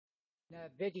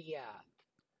NVDA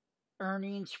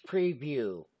earnings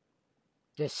preview,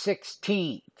 the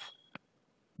 16th.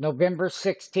 November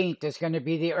 16th is going to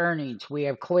be the earnings. We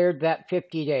have cleared that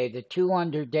 50-day. The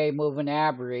 200-day moving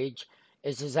average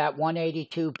is at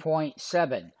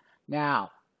 182.7.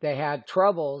 Now, they had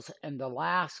troubles in the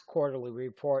last quarterly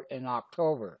report in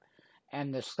October,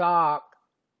 and the stock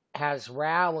has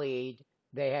rallied.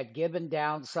 They had given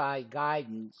downside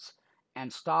guidance,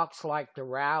 and stocks like to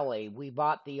rally. We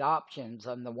bought the options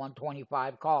on the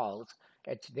 125 calls.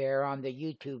 It's there on the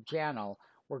YouTube channel.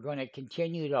 We're going to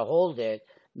continue to hold it.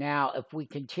 Now, if we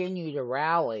continue to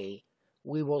rally,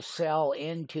 we will sell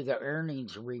into the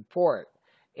earnings report.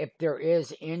 If there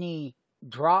is any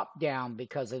drop down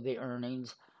because of the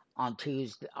earnings on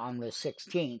Tuesday, on the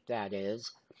 16th, that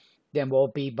is, then we'll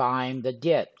be buying the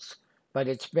dips. But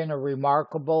it's been a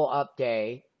remarkable up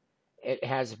day. It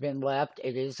has been left.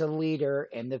 It is a leader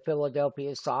in the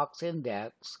Philadelphia Stocks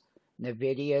Index.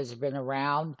 NVIDIA has been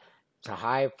around. It's a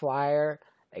high flyer.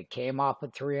 It came off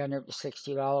of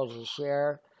 $360 a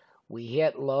share. We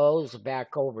hit lows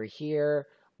back over here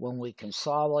when we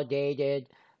consolidated,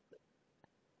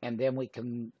 and then we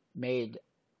made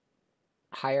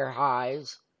higher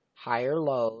highs, higher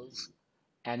lows,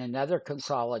 and another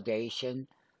consolidation.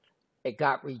 It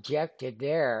got rejected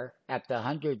there at the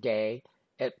 100-day.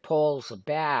 It pulls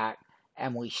back,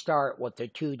 and we start with the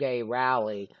 2-day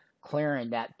rally, clearing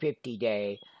that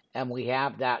 50-day, and we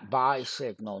have that buy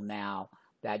signal now,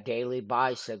 that daily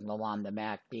buy signal on the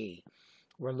MACD.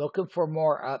 We're looking for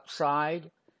more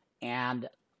upside, and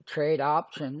trade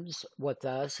options with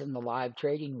us in the live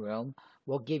trading room.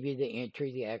 We'll give you the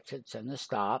entry, the exits, and the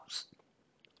stops.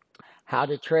 How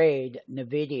to trade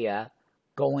NVIDIA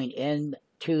going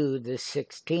into the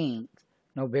 16th,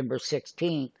 November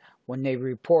 16th, when they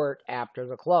report after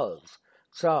the close.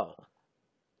 So,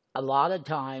 a lot of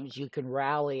times you can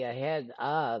rally ahead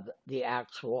of the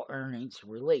actual earnings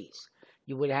release.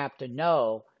 You would have to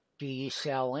know, do you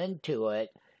sell into it?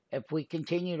 If we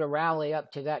continue to rally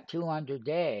up to that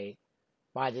 200-day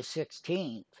by the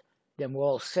 16th, then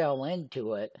we'll sell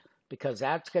into it, because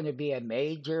that's going to be a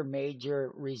major,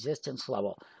 major resistance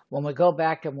level. When we go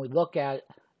back and we look at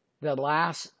the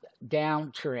last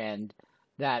downtrend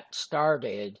that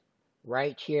started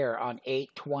right here on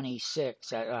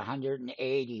 8/26 at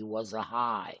 180 was a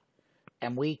high.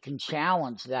 And we can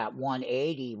challenge that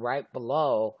 180 right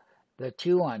below the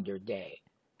 200-day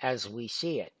as we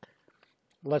see it.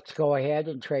 Let's go ahead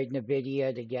and trade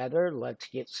NVIDIA together. Let's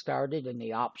get started in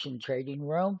the option trading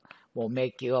room. We'll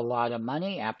make you a lot of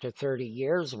money. After 30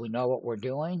 years, we know what we're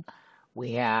doing.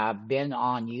 We have been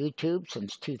on YouTube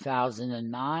since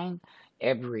 2009,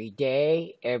 every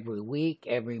day, every week,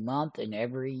 every month, and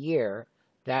every year.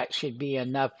 That should be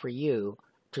enough for you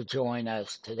to join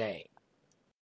us today.